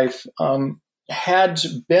wife had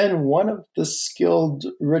been one of the skilled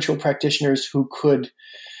ritual practitioners who could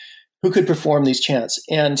perform these chants.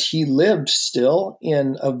 And he lived still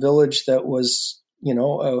in a village that was,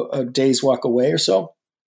 a day's walk away or so.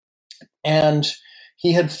 And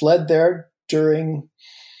he had fled there during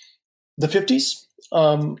the 50s.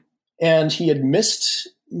 And he had missed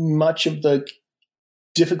much of the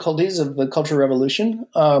difficulties of the Cultural Revolution.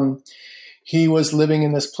 He was living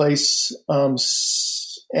in this place, a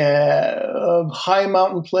high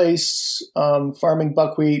mountain place, farming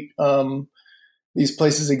buckwheat. These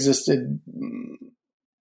places existed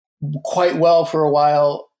quite well for a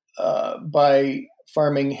while by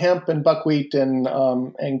farming hemp and buckwheat and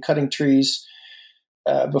cutting trees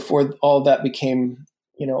before all that became,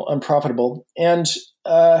 unprofitable. And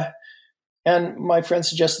my friend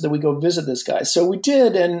suggested that we go visit this guy. So we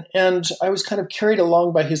did, and I was kind of carried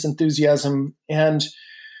along by his enthusiasm. And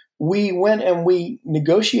we went and we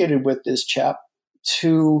negotiated with this chap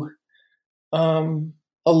to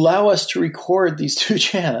allow us to record these two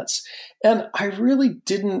chants. And I really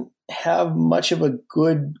didn't have much of a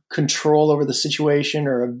good control over the situation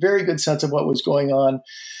or a very good sense of what was going on.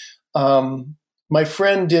 My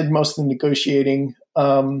friend did most of the negotiating.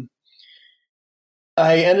 I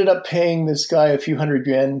ended up paying this guy a few hundred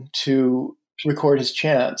yen to record his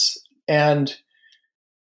chants. And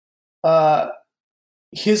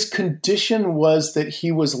his condition was that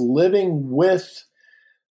he was living with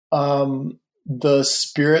the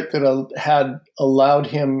spirit that had allowed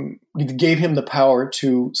him, gave him the power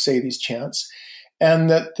to say these chants, and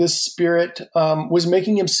that this spirit was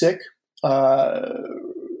making him sick for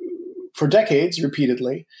decades,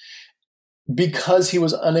 repeatedly, because he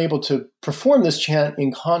was unable to perform this chant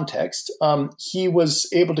in context. He was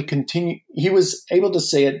able to continue. He was able to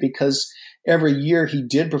say it because every year he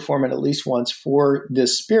did perform it at least once for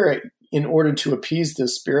this spirit in order to appease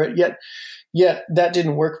this spirit. Yet that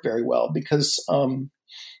didn't work very well because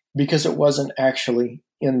it wasn't actually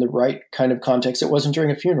in the right kind of context. It wasn't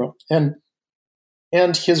during a funeral, and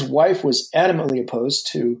his wife was adamantly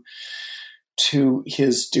opposed to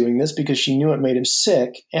his doing this because she knew it made him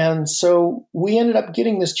sick. And so we ended up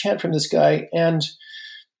getting this chant from this guy and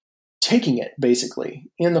taking it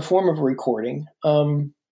basically in the form of a recording,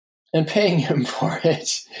 and paying him for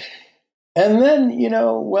it. And then,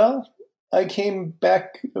 I came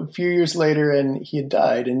back a few years later and he had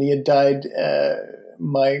died,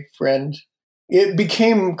 my friend. It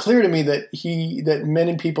became clear to me that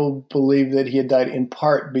many people believe that he had died in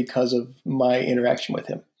part because of my interaction with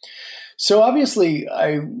him. So obviously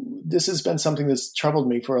this has been something that's troubled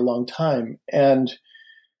me for a long time. And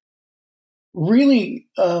really,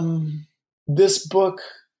 this book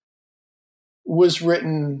was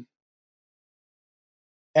written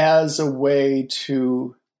as a way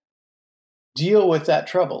to deal with that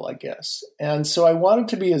trouble, I guess. And so I wanted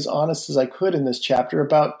to be as honest as I could in this chapter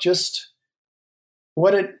about just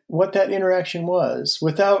what that interaction was,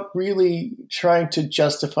 without really trying to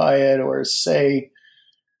justify it or say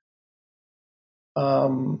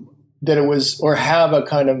that it was, or have a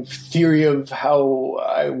kind of theory of how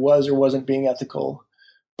I was or wasn't being ethical,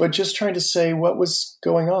 but just trying to say what was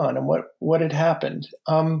going on and what had happened.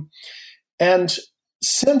 And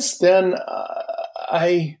since then,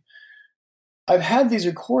 I've had these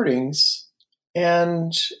recordings,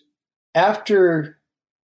 and after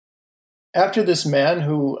this man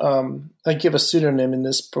who, I give a pseudonym in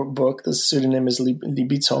this book, the pseudonym is Li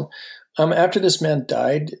Bizong. After this man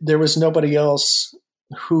died, there was nobody else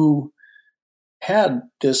who had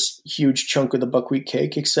this huge chunk of the buckwheat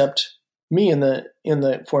cake except me in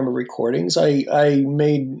the form of recordings. I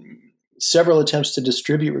made several attempts to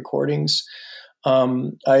distribute recordings.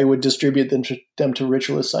 I would distribute them to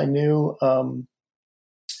ritualists I knew,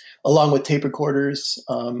 along with tape recorders.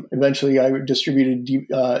 Eventually, I distributed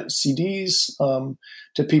CDs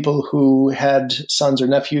to people who had sons or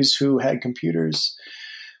nephews who had computers.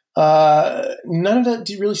 None of that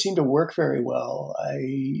really seemed to work very well.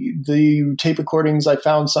 The tape recordings, I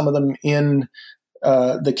found some of them in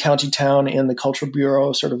the county town and the cultural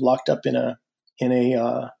bureau, sort of locked up in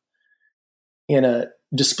a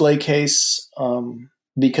display case,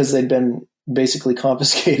 because they'd been basically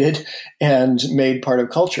confiscated and made part of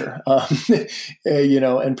culture,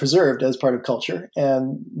 and preserved as part of culture,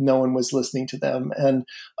 and no one was listening to them. And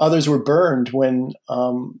others were burned when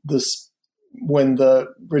the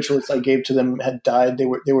ritualists I gave to them had died. They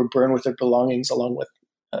were burned with their belongings, along with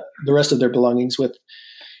the rest of their belongings,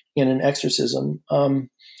 in an exorcism.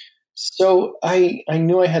 So I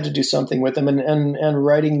knew I had to do something with them, and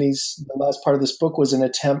writing the last part of this book was an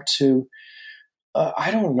attempt to,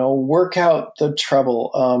 work out the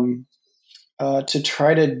trouble, to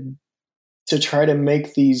try to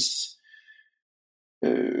make these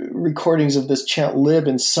recordings of this chant live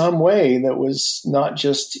in some way that was not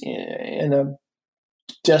just in a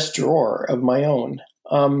desk drawer of my own.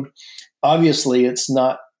 Obviously, it's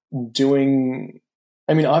not doing.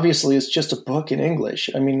 I mean, obviously, it's just a book in English.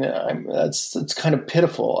 I mean, it's kind of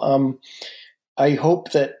pitiful. I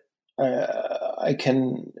hope that I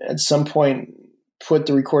can at some point put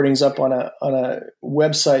the recordings up on a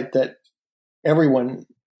website that everyone,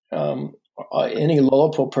 any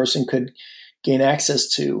Lolapo person, could gain access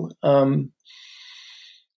to,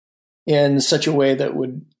 in such a way that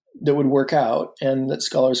would work out, and that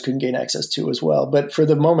scholars could gain access to as well. But for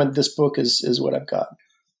the moment, this book is what I've got.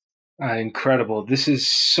 Incredible. This is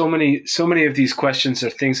so many of these questions are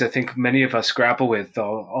things I think many of us grapple with,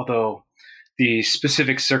 although the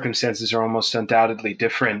specific circumstances are almost undoubtedly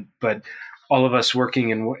different. But all of us working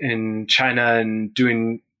in China and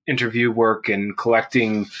doing interview work and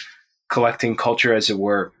collecting culture, as it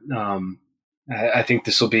were, I think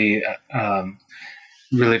this will be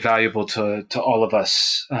really valuable to all of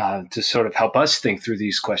us, to sort of help us think through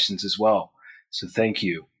these questions as well. So thank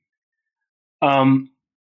you.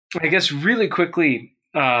 I guess really quickly,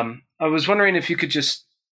 I was wondering if you could just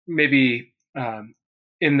maybe,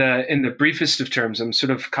 in the briefest of terms, I'm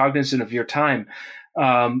sort of cognizant of your time,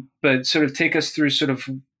 but sort of take us through sort of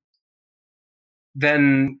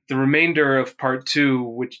then the remainder of part two,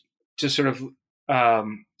 which just sort of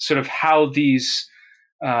how these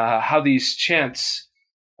chants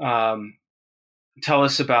tell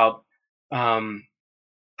us about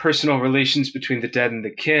personal relations between the dead and the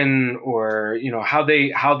kin, or how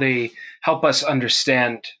they help us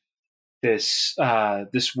understand this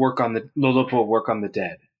work on the Lolapo work on the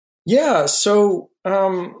dead. Yeah. So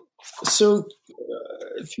 3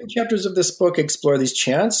 chapters of this book explore these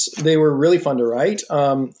chants. They were really fun to write.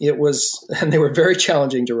 And they were very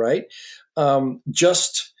challenging to write.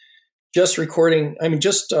 Just recording,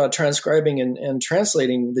 transcribing and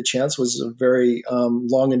translating the chants was a very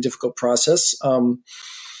long and difficult process.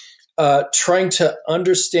 Trying to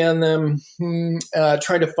understand them,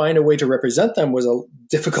 trying to find a way to represent them was a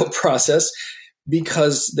difficult process,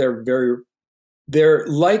 because they're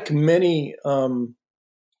like many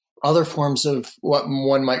other forms of what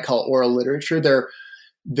one might call oral literature.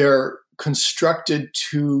 They're constructed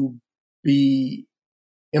to be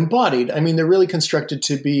embodied. I mean, they're really constructed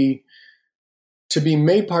to be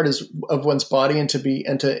made part of one's body, and to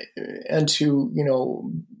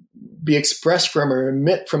be expressed from or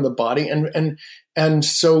emit from the body, and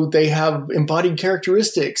so they have embodied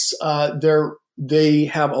characteristics. They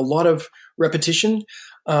have a lot of repetition.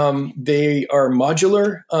 They are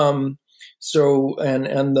modular. So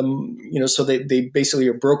they basically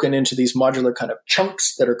are broken into these modular kind of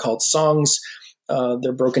chunks that are called songs.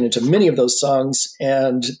 They're broken into many of those songs,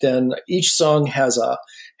 and then each song has a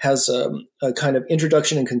kind of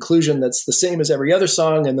introduction and conclusion that's the same as every other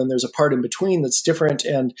song, and then there's a part in between that's different,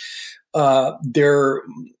 and they're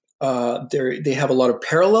they have a lot of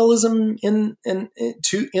parallelism in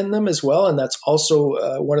them as well, and that's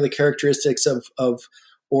also one of the characteristics of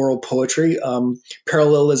oral poetry.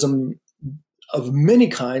 Parallelism of many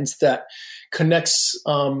kinds that connects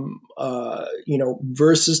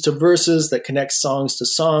verses to verses, that connects songs to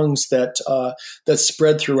songs, that's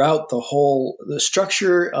spread throughout the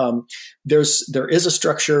structure. There is a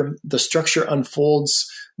structure. The structure unfolds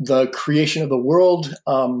the creation of the world.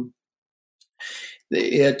 And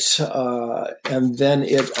then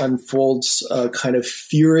it unfolds a kind of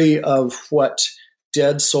theory of what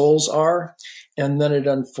dead souls are, and then it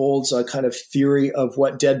unfolds a kind of theory of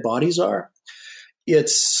what dead bodies are.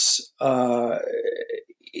 It's I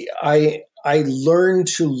learned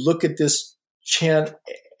to look at this chant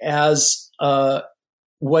as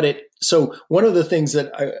what it. So one of the things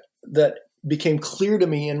that became clear to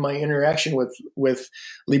me in my interaction with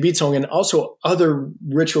Li Bizong and also other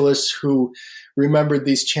ritualists who remembered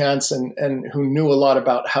these chants and who knew a lot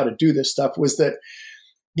about how to do this stuff was that,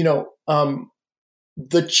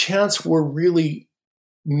 the chants were really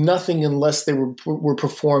nothing unless they were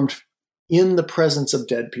performed in the presence of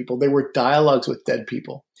dead people. They were dialogues with dead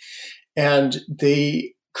people, and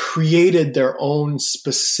they created their own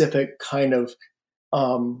specific kind of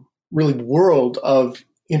really world of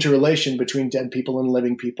interrelation between dead people and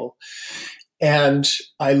living people. And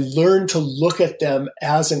I learned to look at them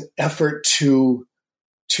as an effort to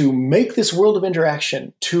make this world of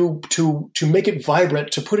interaction, to make it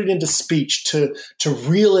vibrant, to put it into speech, to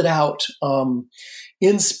reel it out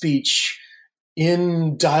in speech,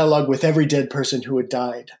 in dialogue with every dead person who had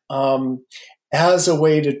died, as a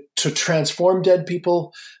way to transform dead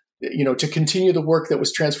people, to continue the work that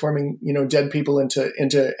was transforming, dead people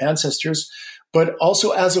into ancestors, but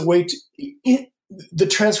also as a way to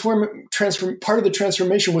part of the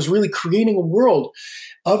transformation was really creating a world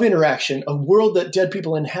of interaction, a world that dead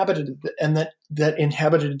people inhabited and that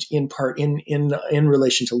inhabited in part in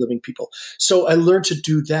relation to living people. So I learned to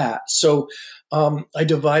do that. So I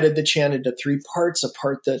divided the chant into three parts: a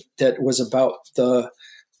part that was about the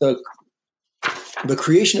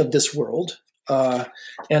creation of this world,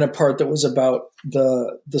 and a part that was about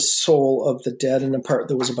the soul of the dead, and a part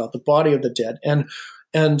that was about the body of the dead.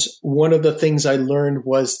 And one of the things I learned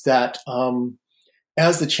was that,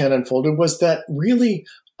 as the chant unfolded, was that really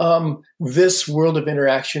this world of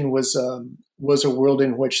interaction was a world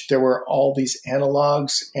in which there were all these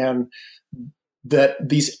analogs, and that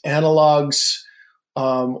these analogs,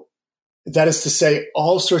 that is to say,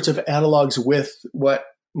 all sorts of analogs with what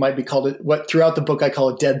might be called what throughout the book I call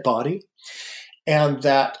a dead body, and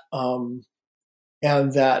that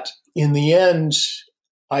in the end,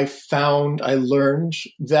 I learned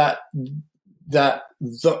that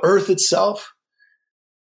the earth itself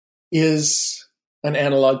is an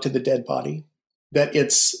analog to the dead body, that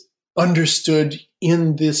it's understood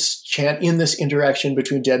in this chant, in this interaction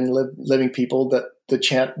between dead and living people that the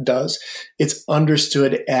chant does. It's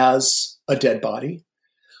understood as a dead body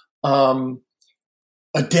on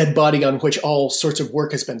which all sorts of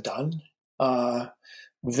work has been done. And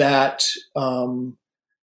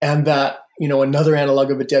that, another analog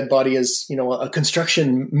of a dead body is, a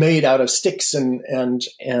construction made out of sticks and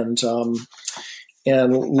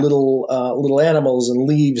little animals and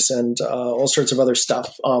leaves and all sorts of other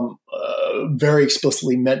stuff, very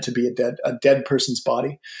explicitly meant to be a dead person's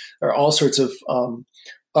body. There are all sorts of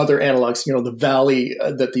other analogs. The valley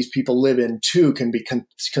that these people live in too can be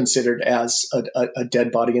considered as a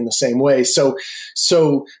dead body in the same way. So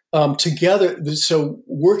together,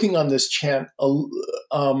 working on this chant,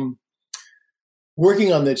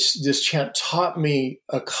 this chant taught me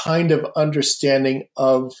a kind of understanding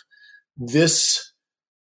of this,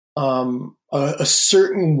 a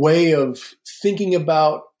certain way of thinking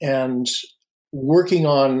about and working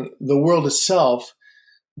on the world itself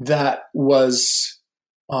that was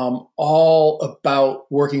all about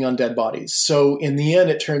working on dead bodies. So in the end,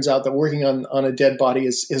 it turns out that working on a dead body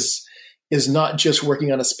is not just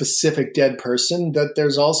working on a specific dead person, that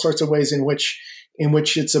there's all sorts of ways in which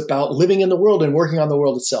it's about living in the world and working on the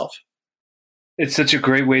world itself. It's such a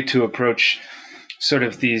great way to approach sort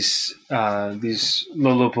of these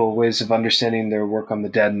Lolupo ways of understanding their work on the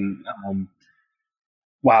dead. And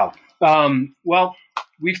wow. Well,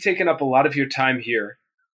 we've taken up a lot of your time here.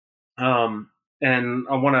 And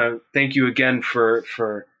I want to thank you again for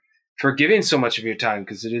giving so much of your time,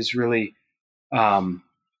 because it is really,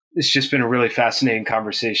 it's just been a really fascinating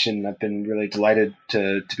conversation. I've been really delighted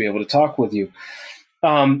to be able to talk with you.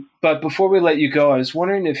 But before we let you go, I was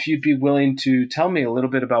wondering if you'd be willing to tell me a little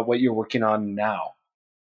bit about what you're working on now.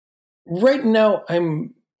 Right now,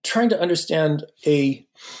 I'm trying to understand a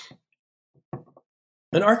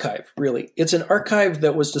an archive, really. It's an archive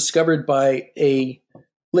that was discovered by a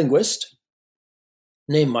linguist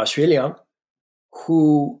named Ma Xueliang,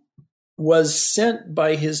 who was sent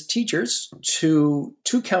by his teachers to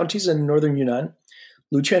 2 counties in northern Yunnan,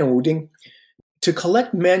 Luquan and Wuding, to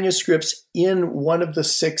collect manuscripts in one of the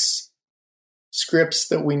 6 scripts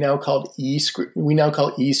that we now call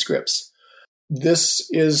e-scripts. This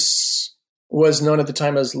was known at the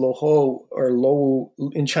time as Luho, or Lou,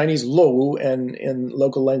 in Chinese Lou, and in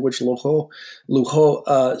local language Luho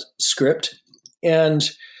script. And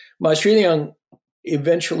Ma Xueliang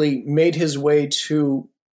eventually made his way to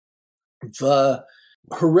the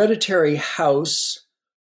hereditary house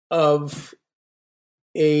of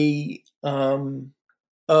E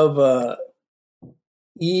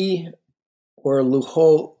or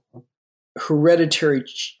Luho hereditary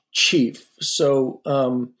chief. So,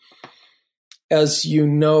 as you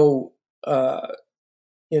know,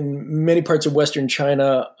 in many parts of Western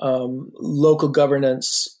China, local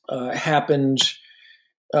governance happened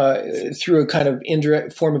through a kind of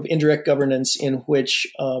indirect governance in which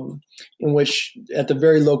at the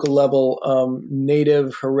very local level,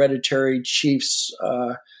 native hereditary chiefs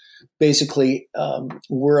basically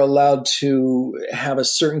were allowed to have a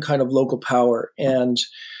certain kind of local power and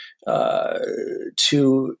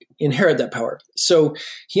to inherit that power. So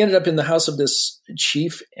he ended up in the house of this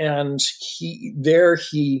chief, and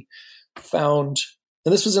he found,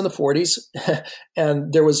 and this was in the 40s,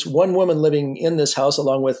 and there was one woman living in this house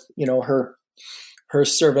along with, her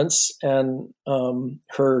servants and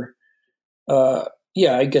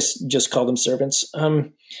I guess just call them servants.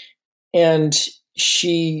 And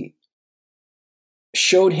she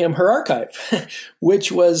showed him her archive,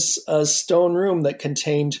 which was a stone room that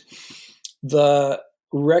contained the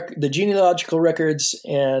genealogical records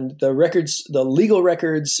and the legal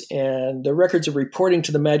records, and the records of reporting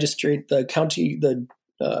to the magistrate, the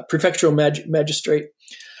prefectural magistrate,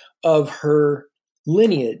 of her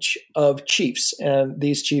lineage of chiefs. And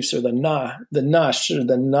these chiefs are the Na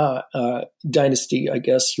dynasty, I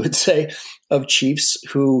guess you would say, of chiefs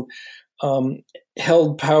who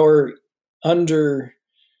held power under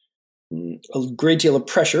a great deal of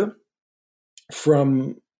pressure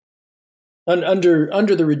from under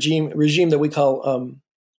the regime that we call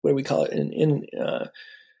what do we call it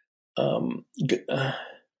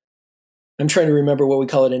I'm trying to remember what we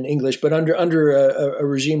call it in English, but under a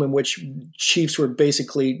regime in which chiefs were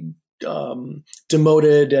basically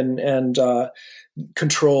demoted and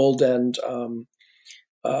controlled, and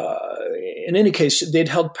in any case, they'd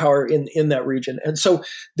held power in that region. And so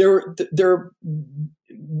there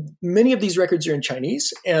many of these records are in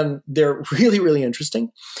Chinese, and they're really, really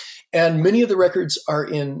interesting. And many of the records are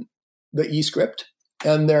in the e-script,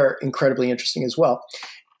 and they're incredibly interesting as well.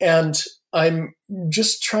 And I'm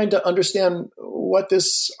just trying to understand what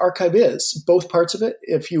this archive is, both parts of it.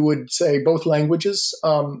 If you would say both languages,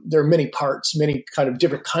 there are many parts, many kind of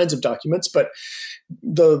different kinds of documents, but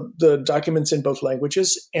the documents in both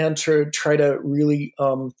languages, and to try to really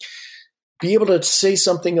be able to say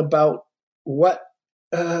something about what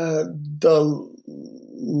the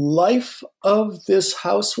life of this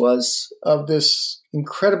house was, of this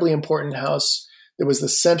incredibly important house that was the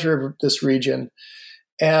center of this region,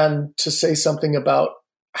 and to say something about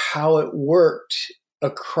how it worked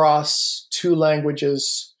across 2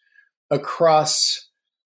 languages, across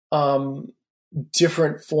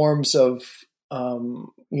different forms of,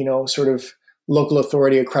 sort of local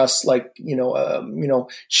authority, across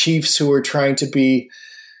chiefs who were trying to be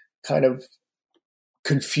kind of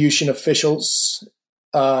Confucian officials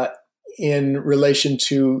in relation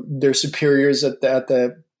to their superiors at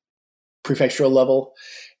the prefectural level,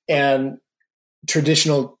 and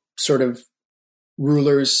traditional sort of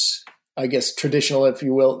rulers, I guess traditional, if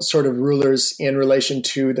you will, sort of rulers in relation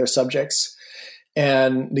to their subjects,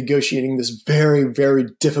 and negotiating this very, very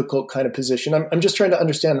difficult kind of position. I'm just trying to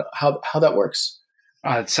understand how that works.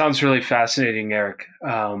 It sounds really fascinating, Eric.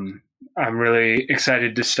 I'm really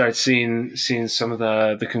excited to start seeing some of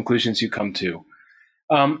the conclusions you come to.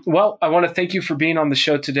 Well, I want to thank you for being on the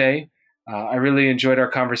show today. I really enjoyed our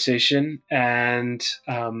conversation, and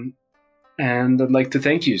I'd like to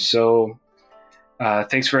thank you. So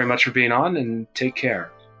thanks very much for being on, and take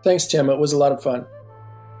care. Thanks, Tim. It was a lot of fun.